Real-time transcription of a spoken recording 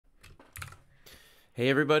Hey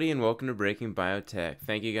everybody, and welcome to Breaking Biotech.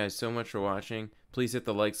 Thank you guys so much for watching. Please hit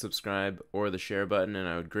the like, subscribe, or the share button, and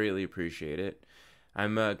I would greatly appreciate it.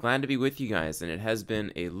 I'm glad to be with you guys, and it has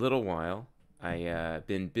been a little while. I've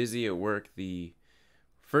been busy at work the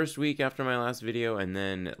first week after my last video, and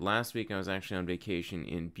then last week I was actually on vacation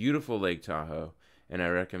in beautiful Lake Tahoe, and I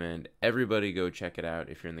recommend everybody go check it out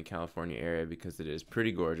if you're in the California area because it is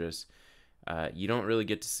pretty gorgeous. You don't really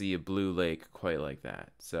get to see a blue lake quite like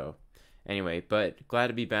that, so... Anyway, but glad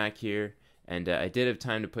to be back here, and I did have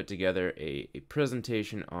time to put together a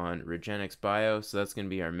presentation on REGENXBIO, so that's going to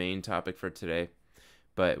be our main topic for today.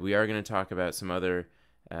 But we are going to talk about some other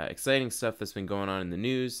exciting stuff that's been going on in the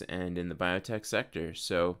news and in the biotech sector.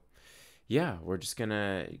 So yeah, we're just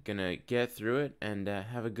gonna get through it and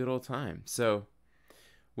have a good old time. So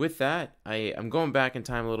with that, I'm going back in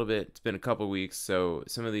time a little bit. It's been a couple weeks, so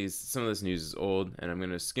some of this news is old, and I'm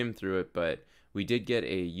going to skim through it, but we did get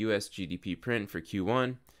a US GDP print for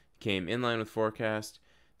Q1, came in line with forecast.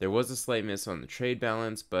 There was a slight miss on the trade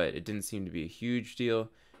balance, but it didn't seem to be a huge deal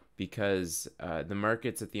because the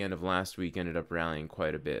markets at the end of last week ended up rallying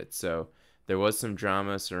quite a bit. So there was some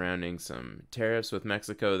drama surrounding some tariffs with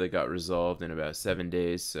Mexico that got resolved in about 7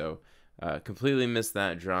 days. So completely missed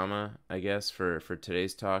that drama, I guess, for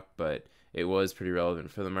today's talk, but it was pretty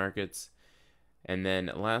relevant for the markets. And then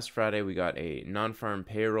last Friday we got a non-farm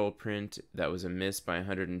payroll print that was a miss by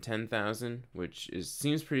 110,000, which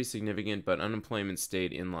seems pretty significant, but unemployment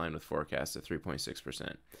stayed in line with forecasts at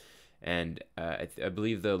 3.6%. And I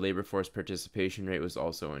believe the labor force participation rate was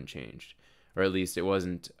also unchanged, or at least it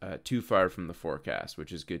wasn't too far from the forecast,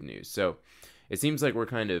 which is good news. So it seems like we're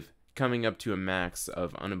kind of coming up to a max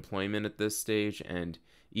of unemployment at this stage, and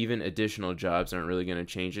even additional jobs aren't really going to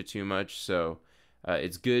change it too much. So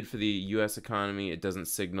it's good for the U.S. economy. It doesn't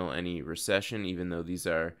signal any recession, even though these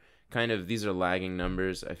are lagging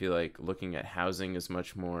numbers. I feel like looking at housing is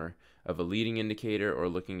much more of a leading indicator, or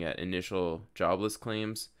looking at initial jobless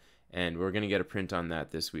claims, and we're going to get a print on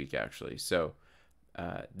that this week, actually. So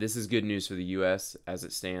this is good news for the U.S. as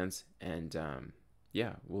it stands, and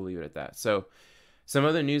yeah, we'll leave it at that. So some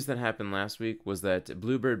other news that happened last week was that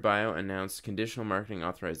Bluebird Bio announced conditional marketing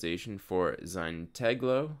authorization for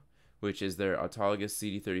Zynteglo, which is their autologous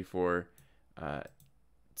CD34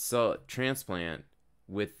 cell transplant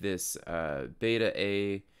with this beta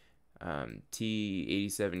A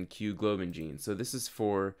T87Q globin gene. So this is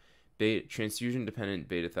for transfusion-dependent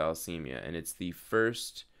beta thalassemia, and it's the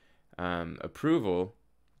first gene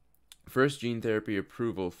therapy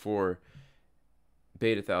approval for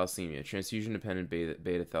beta thalassemia, transfusion-dependent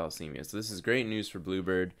beta thalassemia. So this is great news for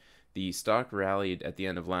Bluebird. The stock rallied at the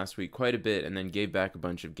end of last week quite a bit and then gave back a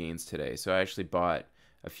bunch of gains today. So I actually bought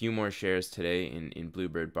a few more shares today in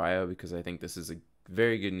Bluebird Bio because I think this is a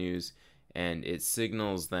very good news, and it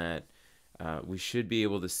signals that we should be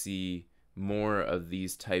able to see more of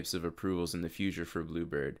these types of approvals in the future for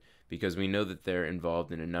Bluebird, because we know that they're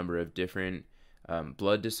involved in a number of different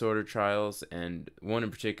blood disorder trials, and one in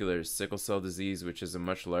particular is sickle cell disease, which is a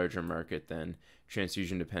much larger market than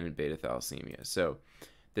transfusion-dependent beta thalassemia. So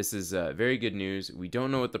this is very good news. We don't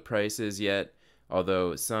know what the price is yet,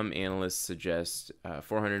 although some analysts suggest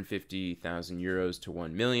 450,000 euros to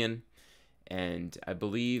 1 million. And I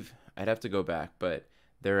believe, I'd have to go back, but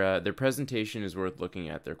their presentation is worth looking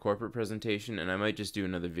at, their corporate presentation, and I might just do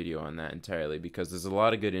another video on that entirely, because there's a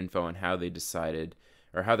lot of good info on how they decided,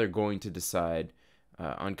 or how they're going to decide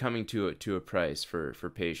on coming to a price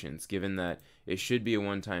for patients, given that it should be a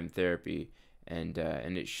one-time therapy, and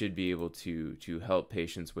it should be able to help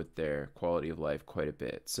patients with their quality of life quite a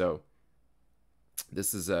bit. So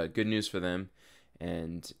this is good news for them,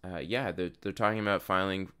 and yeah, they're talking about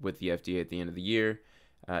filing with the FDA at the end of the year.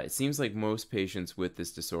 It seems like most patients with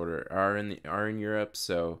this disorder are in Europe,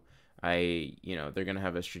 so they're going to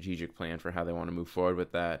have a strategic plan for how they want to move forward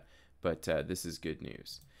with that. But this is good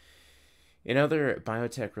news. In other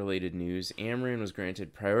biotech-related news, Amarin was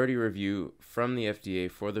granted priority review from the FDA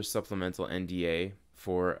for their supplemental NDA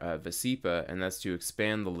for Vascepa, and that's to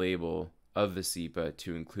expand the label of Vascepa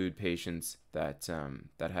to include patients that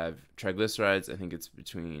have triglycerides. I think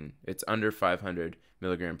it's under 500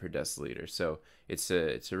 milligram per deciliter. So it's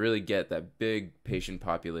to really get that big patient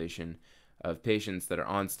population of patients that are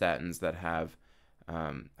on statins that have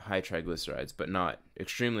high triglycerides, but not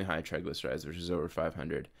extremely high triglycerides, which is over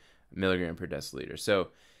 500 milligram per deciliter.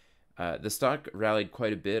 So the stock rallied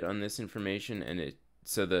quite a bit on this information, and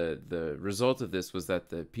so the result of this was that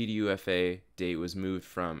the PDUFA date was moved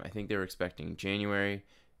from, I think they were expecting January,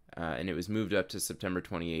 and it was moved up to September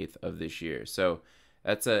 28th of this year. So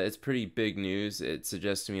it's pretty big news. It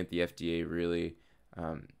suggests to me that the FDA really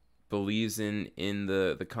believes in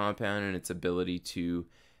the compound and its ability to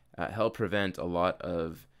help prevent a lot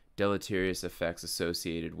of deleterious effects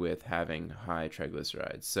associated with having high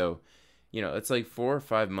triglycerides. So, it's like 4 or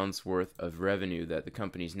 5 months worth of revenue that the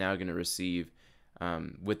company's now going to receive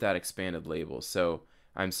with that expanded label. So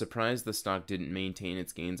I'm surprised the stock didn't maintain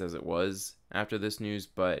its gains as it was after this news,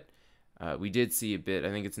 but we did see a bit. I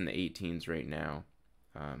think it's in the 18s right now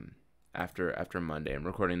after Monday. I'm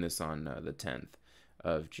recording this on the 10th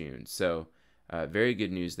of June. So very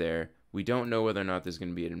good news there. We don't know whether or not there's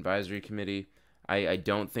going to be an advisory committee. I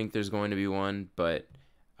don't think there's going to be one, but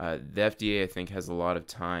the FDA, I think, has a lot of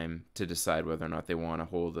time to decide whether or not they want to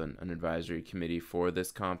hold an advisory committee for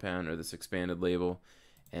this compound or this expanded label.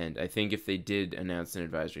 And I think if they did announce an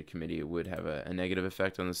advisory committee, it would have a negative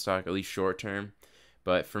effect on the stock, at least short term.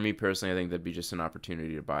 But for me personally, I think that'd be just an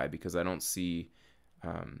opportunity to buy because I don't see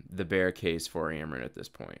the bear case for Amarin at this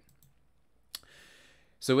point.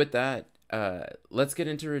 So with that, let's get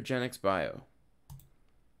into REGENXBIO.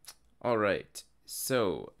 All right.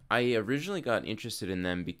 So I originally got interested in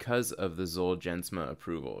them because of the Zolgensma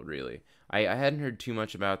approval, really. I hadn't heard too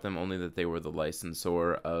much about them, only that they were the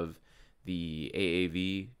licensor of the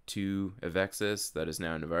AAV to Avexis, that is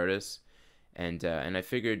now Novartis. And I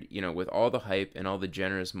figured, with all the hype and all the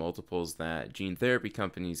generous multiples that gene therapy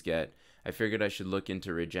companies get, I figured I should look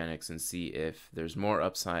into REGENX and see if there's more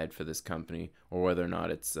upside for this company or whether or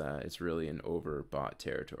not it's really an overbought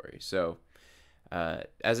territory. So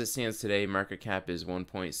as it stands today, market cap is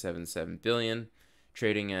 $1.77 billion,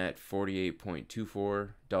 trading at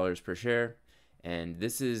 $48.24 per share, and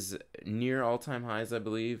this is near all-time highs, I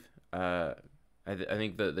believe. I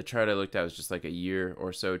think the chart I looked at was just like a year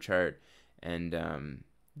or so chart, and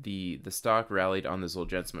the stock rallied on the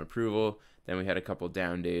Zolgensma approval. Then we had a couple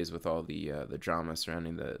down days with all the drama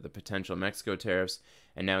surrounding the potential Mexico tariffs,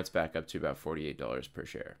 and now it's back up to about $48 per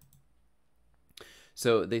share.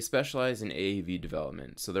 So they specialize in AAV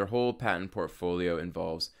development. So their whole patent portfolio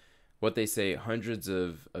involves what they say hundreds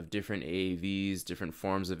of different AAVs, different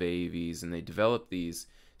forms of AAVs, and they develop these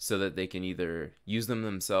so that they can either use them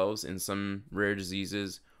themselves in some rare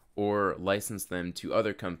diseases or license them to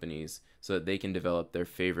other companies so that they can develop their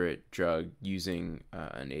favorite drug using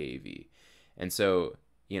an AAV. And so,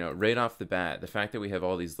 right off the bat, the fact that we have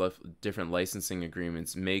all these different licensing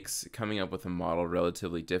agreements makes coming up with a model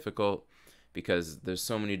relatively difficult, because there's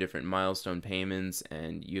so many different milestone payments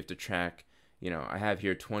and you have to track, I have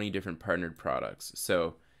here 20 different partnered products.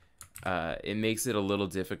 So it makes it a little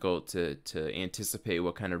difficult to anticipate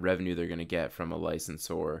what kind of revenue they're going to get from a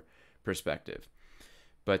licensor perspective.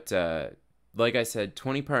 But like I said,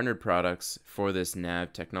 20 partnered products for this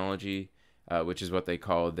NAV technology, which is what they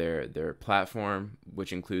call their platform,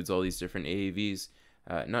 which includes all these different AAVs.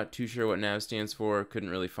 Not too sure what NAV stands for. Couldn't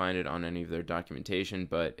really find it on any of their documentation,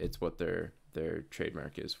 but it's what their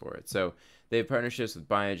trademark is for it. So they have partnerships with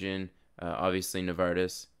Biogen, obviously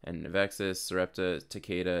Novartis and Avexis, Sarepta,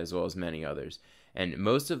 Takeda, as well as many others. And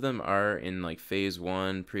most of them are in like phase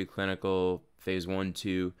 1, preclinical, phase 1,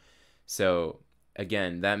 2. So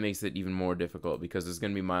again, that makes it even more difficult because there's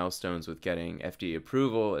going to be milestones with getting FDA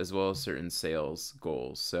approval as well as certain sales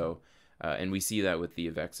goals. So and we see that with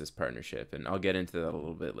the Avexis partnership, and I'll get into that a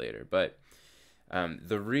little bit later. But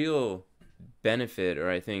the real benefit, or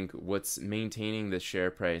I think what's maintaining the share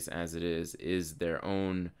price as it is their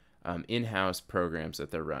own in-house programs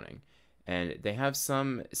that they're running. And they have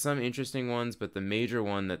some interesting ones, but the major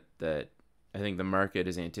one that I think the market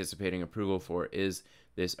is anticipating approval for is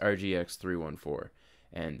this RGX-314.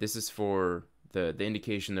 And this is for the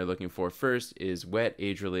indication they're looking for first is wet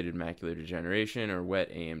age-related macular degeneration, or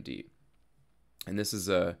wet AMD. And this is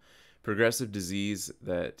a progressive disease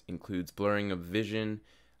that includes blurring of vision,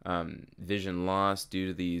 vision loss due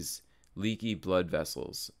to these leaky blood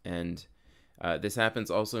vessels. And this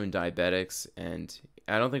happens also in diabetics, and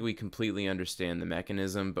I don't think we completely understand the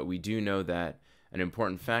mechanism, but we do know that an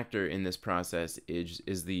important factor in this process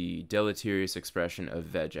is the deleterious expression of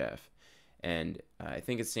VEGF. And I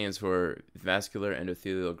think it stands for vascular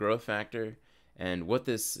endothelial growth factor. And what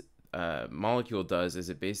this molecule does is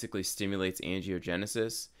it basically stimulates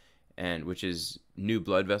angiogenesis, and which is new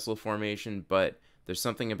blood vessel formation, but there's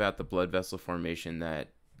something about the blood vessel formation that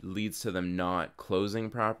leads to them not closing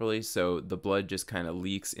properly, so the blood just kind of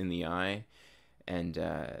leaks in the eye. And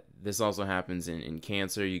this also happens in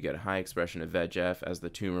cancer. You get a high expression of VEGF as the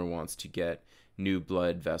tumor wants to get new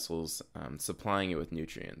blood vessels supplying it with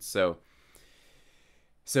nutrients. So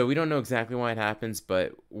we don't know exactly why it happens,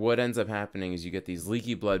 but what ends up happening is you get these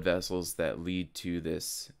leaky blood vessels that lead to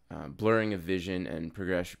this blurring of vision and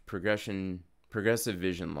progressive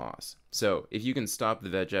vision loss. So if you can stop the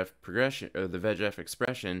VEGF progression or the VEGF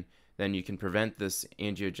expression, then you can prevent this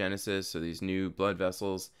angiogenesis, so these new blood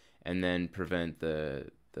vessels, and then prevent the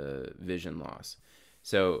vision loss.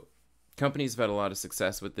 So companies have had a lot of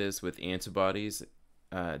success with this, with antibodies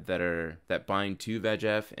that bind to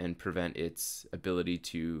VEGF and prevent its ability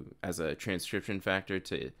to, as a transcription factor,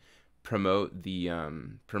 to promote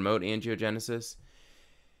angiogenesis.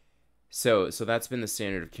 So that's been the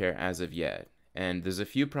standard of care as of yet. And there's a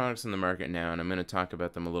few products on the market now, and I'm going to talk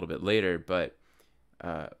about them a little bit later. But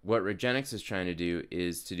what REGENXBIO is trying to do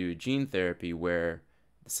is to do a gene therapy where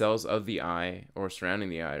the cells of the eye, or surrounding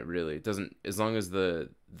the eye, really, it doesn't, as long as the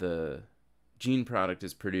gene product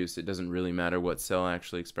is produced, it doesn't really matter what cell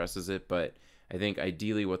actually expresses it. But I think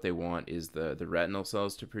ideally what they want is the retinal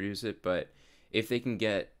cells to produce it. But if they can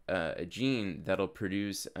get a gene that'll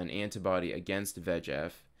produce an antibody against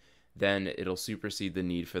VEGF, then it'll supersede the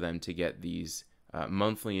need for them to get these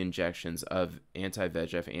monthly injections of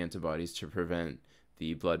anti-VEGF antibodies to prevent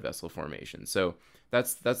the blood vessel formation. So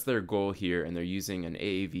that's their goal here, and they're using an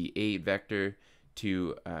AAV8 vector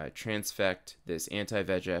to transfect this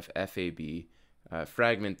anti-VEGF FAB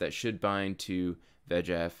fragment that should bind to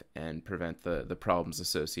VEGF and prevent the problems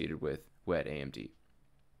associated with wet AMD.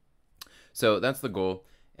 So that's the goal,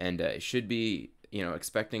 and it should be,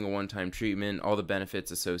 expecting a one-time treatment. All the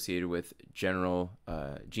benefits associated with general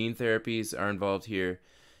gene therapies are involved here.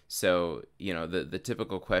 So, the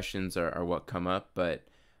typical questions are what come up, but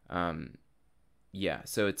yeah,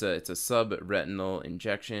 so it's a subretinal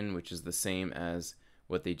injection, which is the same as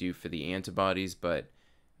what they do for the antibodies, but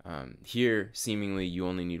here, seemingly, you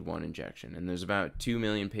only need one injection. And there's about 2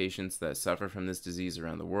 million patients that suffer from this disease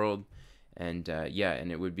around the world, and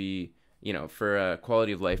and it would be, for a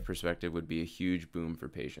quality of life perspective, would be a huge boom for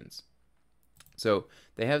patients. So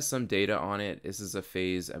they have some data on it. This is a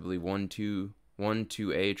phase, I believe,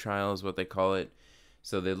 1/2A trial is what they call it.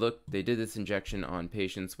 So they did this injection on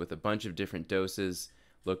patients with a bunch of different doses,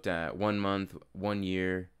 looked at 1 month, 1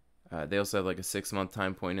 year. They also have like a 6-month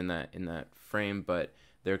time point in that frame, but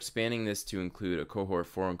they're expanding this to include a cohort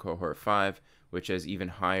 4 and cohort 5, which has even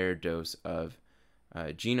higher dose of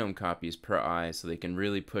genome copies per eye, so they can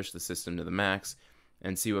really push the system to the max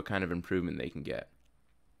and see what kind of improvement they can get.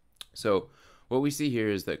 So what we see here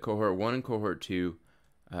is that cohort 1 and cohort 2,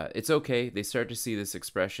 it's okay. They start to see this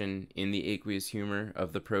expression in the aqueous humor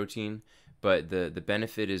of the protein, but the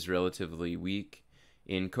benefit is relatively weak.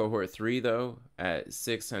 In cohort 3, though, at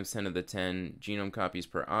 6 times 10 to the 10 genome copies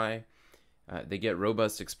per eye, they get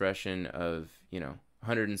robust expression of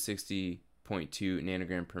 160.2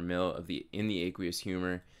 nanogram per mil in the aqueous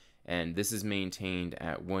humor, and this is maintained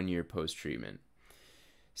at 1 year post-treatment.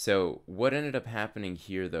 So what ended up happening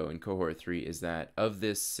here, though, in cohort 3 is that of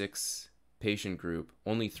this 6 patient group,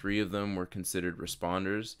 only 3 of them were considered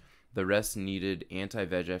responders. The rest needed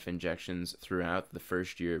anti-VEGF injections throughout the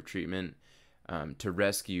first year of treatment to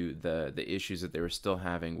rescue the issues that they were still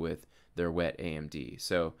having with their wet AMD.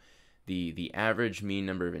 So the average mean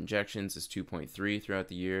number of injections is 2.3 throughout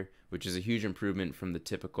the year, which is a huge improvement from the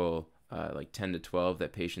typical like 10 to 12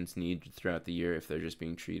 that patients need throughout the year if they're just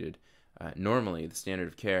being treated normally, the standard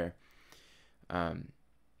of care.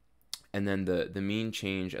 And then the mean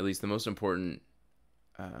change, at least the most important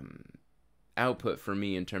output for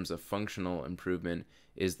me in terms of functional improvement,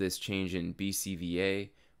 is this change in BCVA,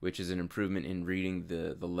 which is an improvement in reading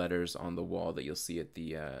the letters on the wall that you'll see at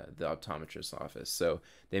the optometrist's office. So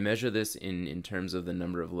they measure this in terms of the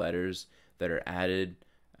number of letters that are added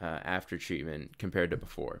after treatment compared to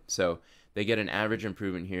before. So they get an average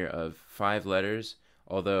improvement here of 5 letters,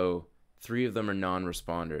 although 3 of them are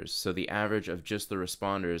non-responders. So the average of just the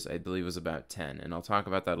responders, I believe, was about 10, and I'll talk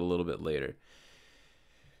about that a little bit later.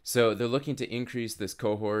 So they're looking to increase this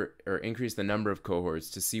cohort, or increase the number of cohorts,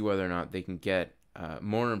 to see whether or not they can get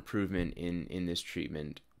more improvement in this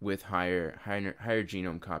treatment with higher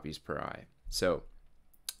genome copies per eye. So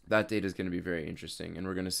that data is going to be very interesting, and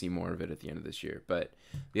we're going to see more of it at the end of this year. But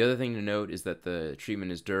the other thing to note is that the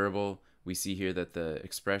treatment is durable. We see here that the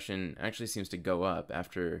expression actually seems to go up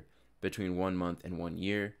after between 1 month and 1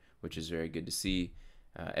 year, which is very good to see.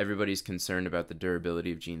 Everybody's concerned about the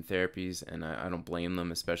durability of gene therapies, and I don't blame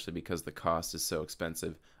them, especially because the cost is so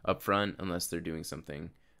expensive upfront unless they're doing something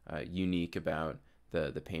unique about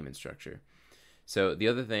the payment structure. So the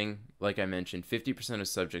other thing, like I mentioned, 50% of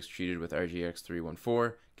subjects treated with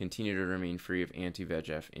RGX-314 continue to remain free of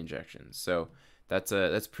anti-VEGF injections. So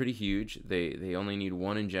that's pretty huge. They only need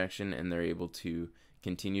 1 injection, and they're able to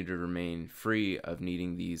continue to remain free of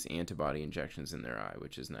needing these antibody injections in their eye,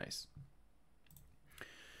 which is nice.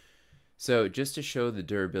 So just to show the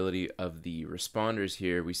durability of the responders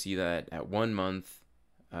here, we see that at 1 month,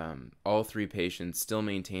 all 3 patients still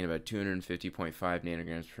maintain about 250.5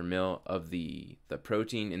 nanograms per mil of the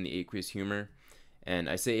protein in the aqueous humor. And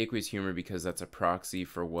I say aqueous humor because that's a proxy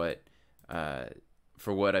for what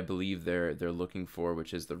I believe they're looking for,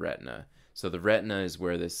 which is the retina. So the retina is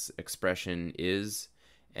where this expression is,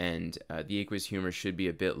 and the aqueous humor should be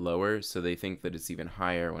a bit lower, so they think that it's even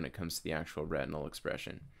higher when it comes to the actual retinal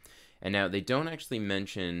expression. And now they don't actually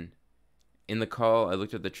mention, in the call I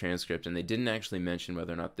looked at the transcript, and they didn't actually mention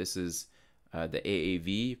whether or not this is the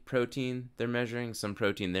AAV protein they're measuring, some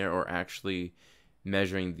protein there, or actually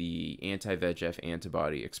measuring the anti-VEGF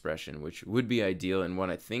antibody expression, which would be ideal and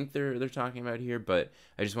what I think they're talking about here. But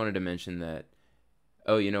I just wanted to mention that,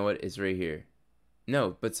 oh, you know what, it's right here.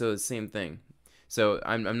 No, but so it's the same thing. So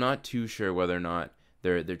I'm not too sure whether or not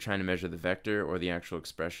they're trying to measure the vector or the actual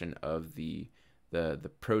expression of the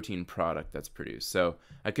protein product that's produced. So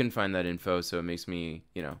I couldn't find that info, so it makes me,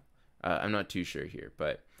 I'm not too sure here,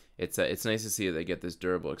 but it's nice to see that they get this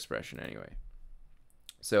durable expression anyway.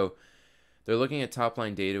 So they're looking at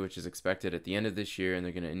top-line data, which is expected at the end of this year, and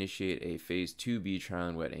they're going to initiate a phase 2b trial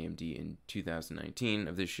in wet AMD in 2019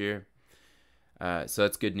 of this year. So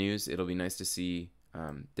that's good news. It'll be nice to see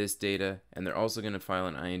this data, and they're also going to file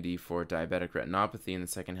an IND for diabetic retinopathy in the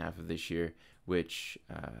second half of this year, which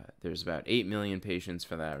there's about 8 million patients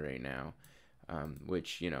for that right now,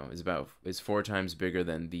 which is 4 times bigger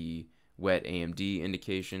than the wet AMD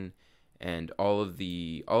indication, and all of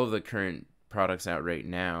the current products out right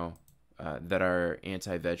now that are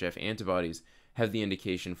anti-VEGF antibodies have the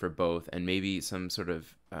indication for both, and maybe some sort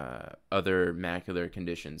of other macular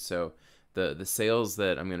conditions. So the sales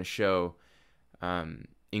that I'm going to show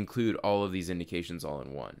include all of these indications all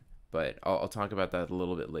in one, but I'll talk about that a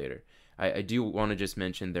little bit later. I do want to just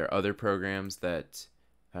mention there are other programs that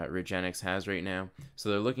REGENX has right now. So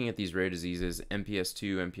they're looking at these rare diseases, MPS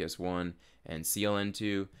II, MPS I, and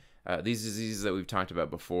CLN2. These diseases that we've talked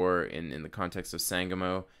about before in the context of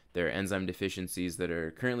Sangamo, they're enzyme deficiencies that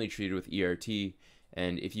are currently treated with ERT,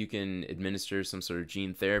 and if you can administer some sort of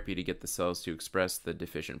gene therapy to get the cells to express the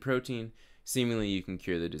deficient protein, seemingly you can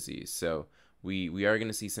cure the disease. So we are going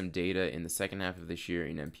to see some data in the second half of this year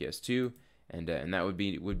in MPS II, and that would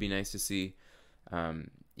be nice to see.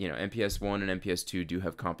 MPS I and MPS II do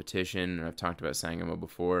have competition, and I've talked about Sangamo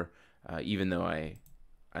before, even though I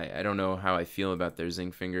don't know how I feel about their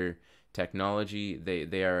zinc finger technology.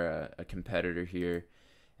 They are a competitor here.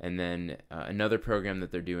 And then another program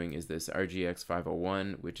that they're doing is this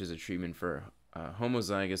RGX-501, which is a treatment for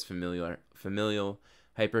homozygous familial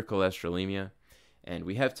hypercholesterolemia. And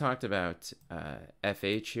we have talked about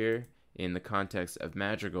FH here in the context of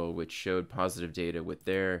Madrigal, which showed positive data with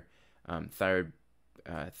their thyroid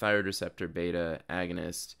receptor beta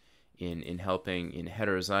agonist in helping in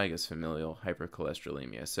heterozygous familial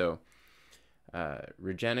hypercholesterolemia. So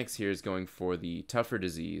REGENX here is going for the tougher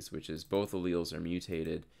disease, which is both alleles are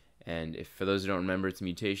mutated, and if for those who don't remember, it's a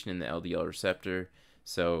mutation in the LDL receptor,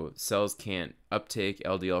 so cells can't uptake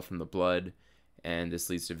LDL from the blood, and this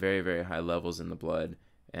leads to very, very high levels in the blood,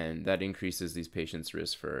 and that increases these patients'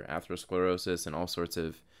 risk for atherosclerosis and all sorts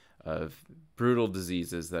of brutal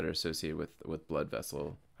diseases that are associated with blood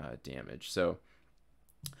vessel damage. So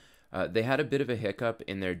they had a bit of a hiccup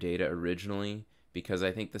in their data originally, because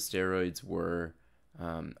I think the steroids were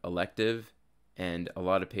elective, and a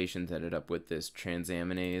lot of patients ended up with this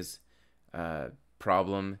transaminase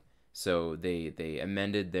problem. So they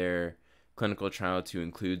amended their clinical trial to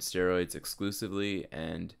include steroids exclusively,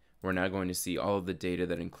 and we're now going to see all of the data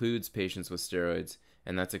that includes patients with steroids,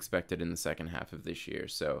 and that's expected in the second half of this year.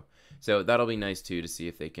 So that'll be nice too, to see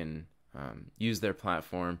if they can use their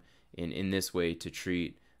platform in this way to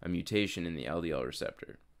treat a mutation in the LDL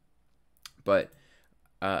receptor. But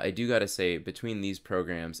I do got to say, between these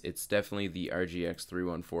programs, it's definitely the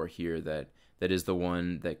RGX-314 here that is the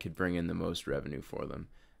one that could bring in the most revenue for them,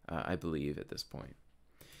 I believe, at this point.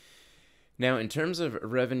 Now, in terms of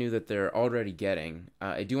revenue that they're already getting,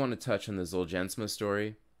 I do want to touch on the Zolgensma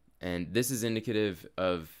story, and this is indicative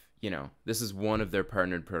of, this is one of their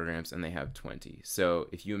partnered programs, and they have 20. So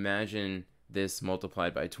if you imagine this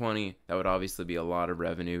multiplied by 20, that would obviously be a lot of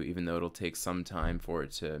revenue, even though it'll take some time for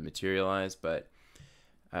it to materialize. But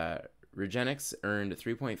REGENX earned a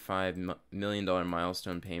 $3.5 million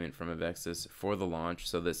milestone payment from Avexis for the launch.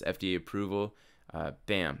 So this FDA approval,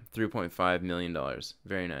 bam, $3.5 million.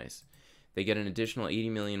 Very nice. They get an additional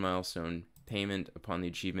 $80 million milestone payment upon the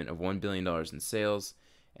achievement of $1 billion in sales,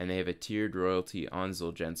 and they have a tiered royalty on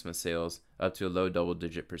Zolgensma sales up to a low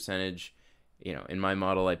double-digit percentage. In my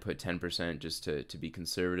model, I put 10% just to be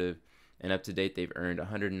conservative, and up to date, they've earned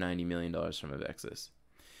 $190 million from Avexis.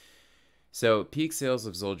 So peak sales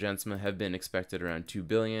of Zolgensma have been expected around 2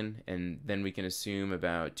 billion, and then we can assume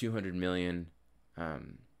about 200 million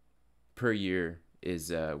per year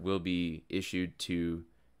is will be issued to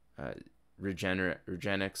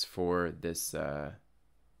Regenex for this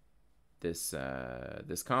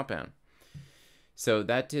this compound. So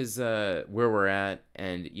that is where we're at,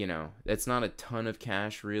 and you know, that's not a ton of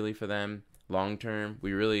cash really for them long term.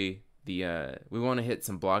 We really we want to hit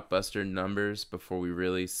some blockbuster numbers before we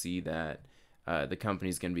really see that the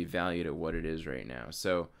company's going to be valued at what it is right now.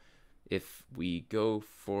 So if we go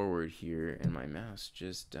forward here, and my mouse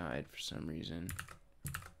just died for some reason.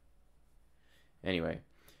 Anyway,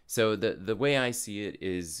 so the way I see it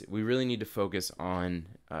is we really need to focus on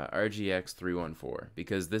RGX-314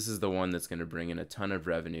 because this is the one that's going to bring in a ton of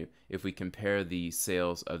revenue if we compare the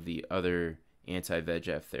sales of the other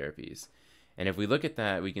anti-VEGF therapies. And if we look at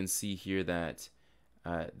that, we can see here that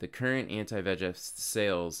the current anti-VEGF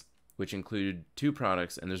sales, which include 2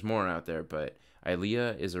 products, and there's more out there, but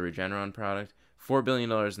Eylea is a Regeneron product, $4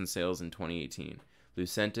 billion in sales in 2018.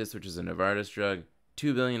 Lucentis, which is a Novartis drug,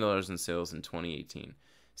 $2 billion in sales in 2018.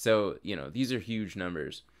 So, you know, these are huge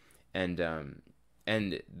numbers. And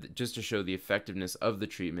just to show the effectiveness of the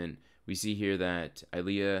treatment, we see here that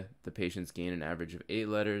Eylea, the patients gain an average of 8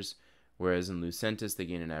 letters, whereas in Lucentis, they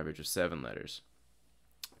gain an average of 7 letters.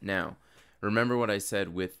 Now, remember what I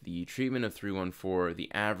said with the treatment of 314, the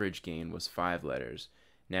average gain was 5 letters.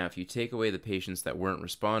 Now, if you take away the patients that weren't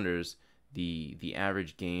responders, the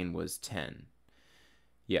average gain was 10.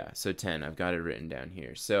 Yeah, so 10. I've got it written down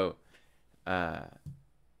here. So,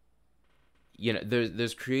 you know,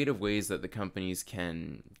 there's creative ways that the companies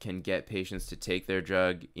can get patients to take their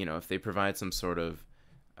drug. You know, if they provide some sort of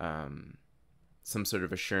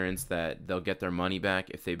assurance that they'll get their money back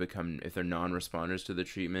if they're non-responders to the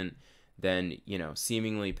treatment, then, you know,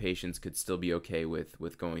 seemingly patients could still be okay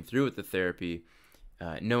with going through with the therapy,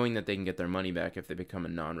 knowing that they can get their money back if they become a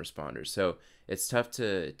non-responder. So it's tough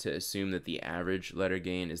to assume that the average letter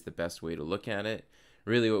gain is the best way to look at it.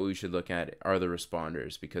 Really what we should look at are the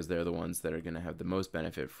responders because they're the ones that are going to have the most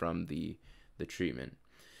benefit from the treatment.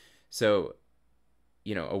 So,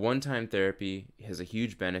 you know, a one-time therapy has a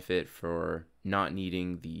huge benefit for not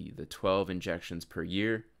needing the 12 injections per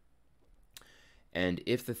year. And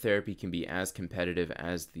if the therapy can be as competitive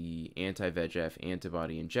as the anti-VEGF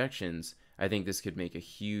antibody injections, I think this could make a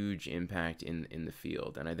huge impact in the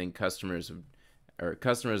field. And I think customers of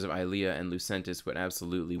Eylea and Lucentis would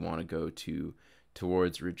absolutely want to go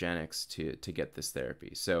towards Regenex to get this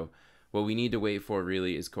therapy. So what we need to wait for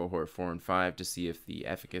really is cohort 4 and 5 to see if the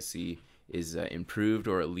efficacy is improved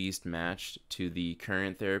or at least matched to the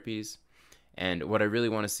current therapies. And what I really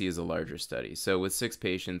want to see is a larger study. So with 6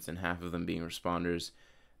 patients and half of them being responders,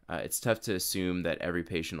 it's tough to assume that every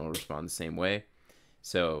patient will respond the same way.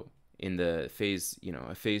 So in the phase, you know,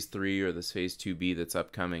 a phase 3 or this phase 2B that's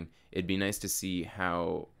upcoming, it'd be nice to see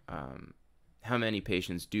how many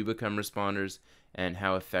patients do become responders and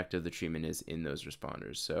how effective the treatment is in those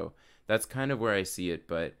responders. So that's kind of where I see it,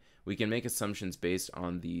 but we can make assumptions based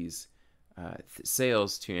on these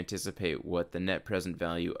sales to anticipate what the net present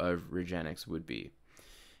value of Regenex would be.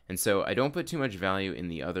 And so I don't put too much value in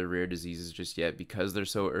the other rare diseases just yet because they're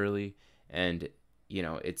so early, and you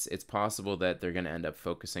know, it's possible that they're going to end up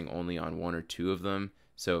focusing only on 1 or 2 of them.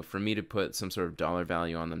 So for me to put some sort of dollar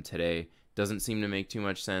value on them today doesn't seem to make too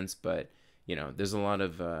much sense, but you know, there's a lot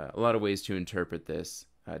of ways to interpret this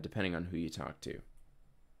depending on who you talk to.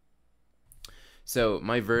 So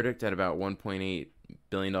my verdict at about $1.8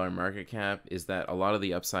 billion market cap is that a lot of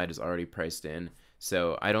the upside is already priced in.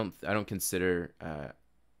 So I don't consider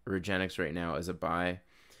Regenex right now as a buy.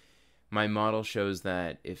 My model shows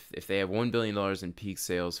that if they have $1 billion in peak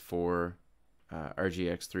sales for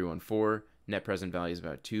RGX-314, net present value is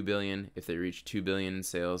about $2 billion. If they reach $2 billion in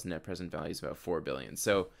sales, net present value is about $4 billion.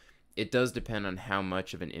 So it does depend on how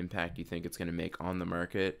much of an impact you think it's going to make on the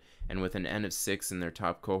market. And with an N of 6 in their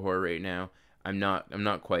top cohort right now, I'm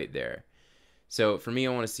not quite there. So for me,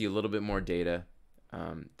 I want to see a little bit more data.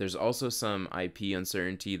 There's also some IP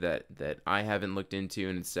uncertainty that I haven't looked into,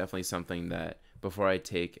 and it's definitely something that before I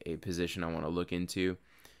take a position, I want to look into.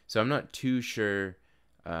 So I'm not too sure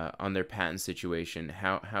on their patent situation,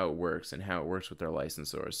 how it works and how it works with their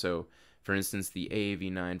licensors. So for instance, the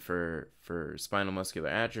AAV9 for spinal muscular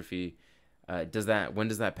atrophy, when does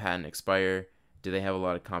that patent expire? Do they have a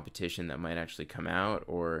lot of competition that might actually come out,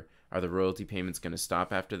 or are the royalty payments going to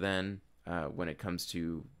stop after then when it comes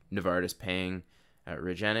to Novartis paying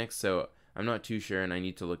Regenex? So I'm not too sure, and I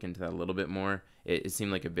need to look into that a little bit more. It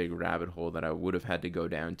seemed like a big rabbit hole that I would have had to go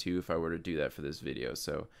down to if I were to do that for this video.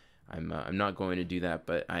 So I'm not going to do that,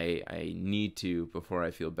 but I need to before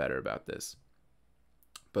I feel better about this.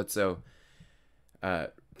 But so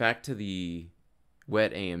back to the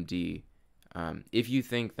wet AMD. If you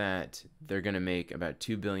think that they're going to make about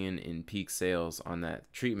 $2 billion in peak sales on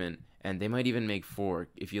that treatment, and they might even make $4 billion.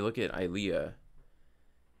 If you look at Eylea,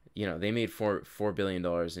 they made $4 billion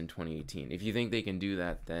in 2018. If you think they can do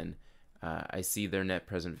that, then I see their net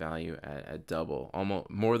present value at double, almost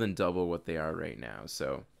more than double what they are right now.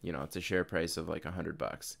 So it's a share price of like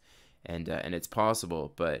 $100, and it's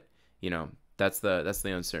possible, but that's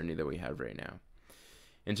the uncertainty that we have right now.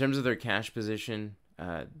 In terms of their cash position,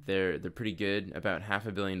 they're pretty good, about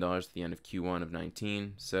 $500 million at the end of Q1 of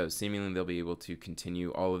 19. So seemingly they'll be able to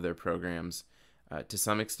continue all of their programs to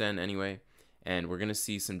some extent anyway. And we're going to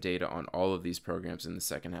see some data on all of these programs in the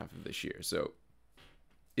second half of this year. So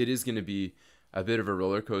it is going to be a bit of a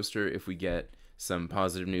roller coaster if we get some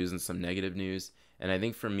positive news and some negative news. And I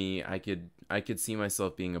think for me, I could see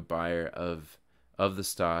myself being a buyer of the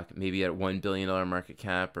stock, maybe at $1 billion market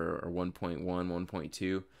cap or 1.1,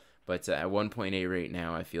 1.2. But at 1.8 right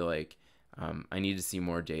now, I feel like I need to see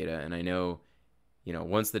more data. And I know,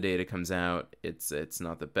 once the data comes out, it's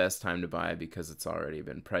not the best time to buy because it's already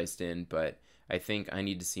been priced in. But I think I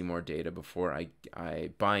need to see more data before I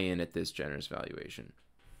buy in at this generous valuation.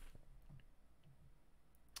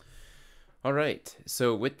 All right,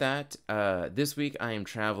 so with that, this week I am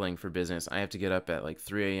traveling for business. I have to get up at like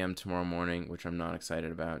 3 a.m. tomorrow morning, which I'm not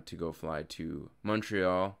excited about, to go fly to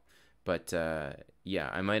Montreal. But yeah,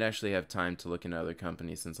 I might actually have time to look into other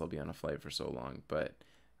companies since I'll be on a flight for so long. But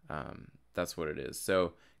that's what it is.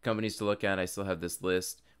 So companies to look at, I still have this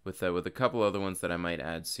list with a couple other ones that I might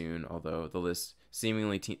add soon, although the list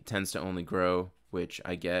seemingly tends to only grow, which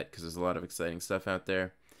I get because there's a lot of exciting stuff out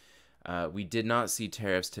there. We did not see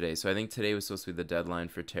tariffs today, so I think today was supposed to be the deadline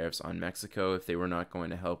for tariffs on Mexico if they were not going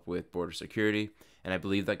to help with border security, and I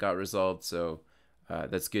believe that got resolved, so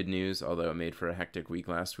that's good news, although it made for a hectic week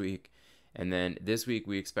last week. And then this week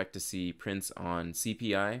we expect to see prints on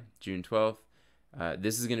CPI, June 12th.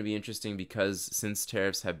 This is going to be interesting because since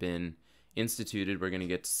tariffs have been instituted, we're going to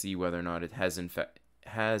get to see whether or not it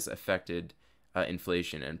has affected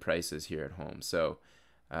inflation and prices here at home. So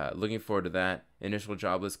looking forward to that. Initial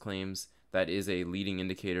jobless claims, that is a leading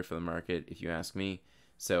indicator for the market, if you ask me.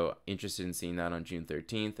 So interested in seeing that on June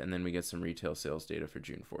 13th, and then we get some retail sales data for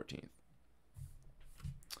June 14th.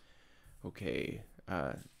 Okay,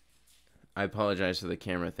 I apologize for the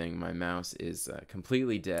camera thing. My mouse is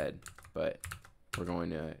completely dead, but we're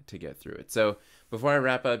going to get through it. So before I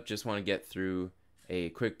wrap up, just want to get through a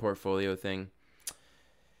quick portfolio thing.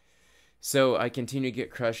 So I continue to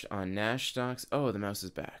get crushed on Nash stocks. Oh, the mouse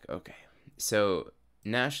is back. Okay. So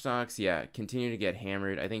Nash stocks, yeah, continue to get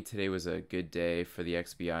hammered. I think today was a good day for the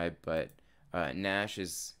XBI, but Nash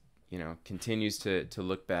is, continues to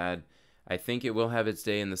look bad. I think it will have its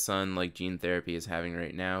day in the sun like gene therapy is having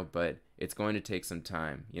right now, but it's going to take some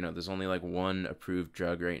time. There's only like one approved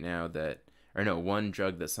drug right now one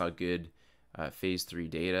drug that saw good phase 3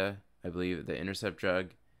 data, I believe, the Intercept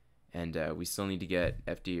drug. And we still need to get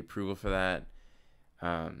FDA approval for that.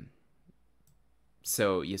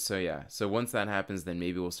 So once that happens, then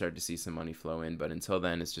maybe we'll start to see some money flow in. But until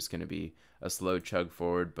then, it's just going to be a slow chug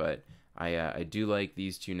forward. But I do like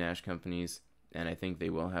these two Nash companies, and I think they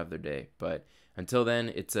will have their day. But until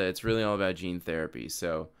then, it's really all about gene therapy.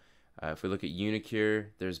 So if we look at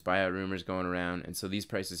Unicure, there's buyout rumors going around, and so these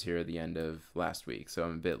prices here are the end of last week. So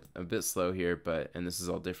I'm a bit slow here, and this is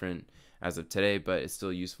all different as of today, but it's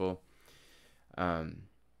still useful.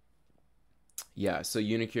 Yeah, so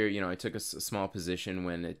Unicure, I took a small position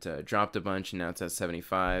when it dropped a bunch, and now it's at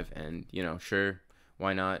 75, and sure,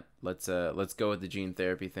 why not? Let's go with the gene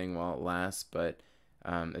therapy thing while it lasts, but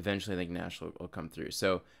eventually I think Nash will come through.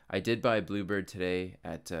 So I did buy Bluebird today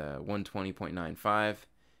at 120.95,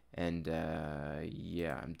 and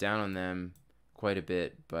yeah, I'm down on them quite a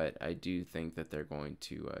bit, but I do think that they're going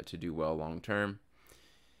to do well long term.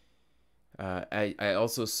 I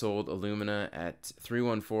also sold Illumina at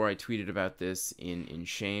 314. I tweeted about this in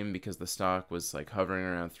shame because the stock was like hovering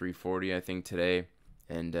around 340, I think, today.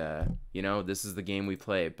 And, this is the game we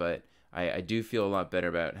play. But I do feel a lot better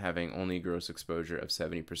about having only gross exposure of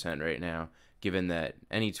 70% right now, given that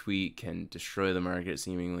any tweet can destroy the market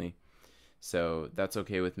seemingly. So that's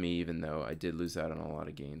okay with me, even though I did lose out on a lot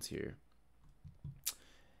of gains here.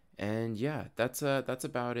 And yeah, that's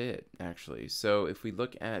about it, actually. So if we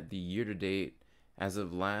look at the year-to-date, as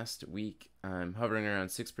of last week, I'm hovering around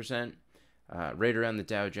 6%, right around the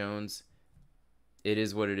Dow Jones. It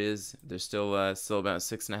is what it is. There's still about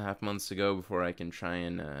 6.5 months to go before I can try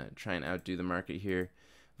and outdo the market here.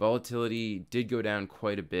 Volatility did go down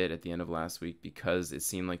quite a bit at the end of last week because it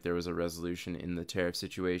seemed like there was a resolution in the tariff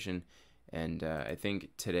situation, and I think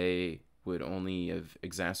today would only have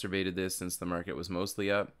exacerbated this since the market was mostly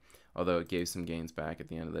up, although it gave some gains back at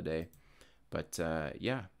the end of the day. But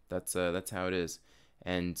yeah, that's how it is.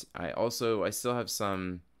 And I still have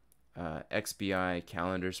some XBI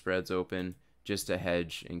calendar spreads open just to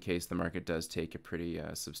hedge in case the market does take a pretty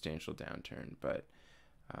substantial downturn. But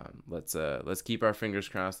let's keep our fingers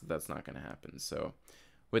crossed that that's not going to happen. So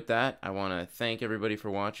with that, I want to thank everybody for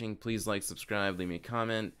watching. Please like, subscribe, leave me a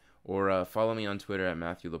comment, or follow me on Twitter at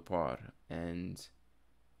Matthew Lepore. And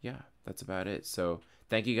yeah, that's about it. So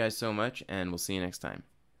thank you guys so much, and we'll see you next time.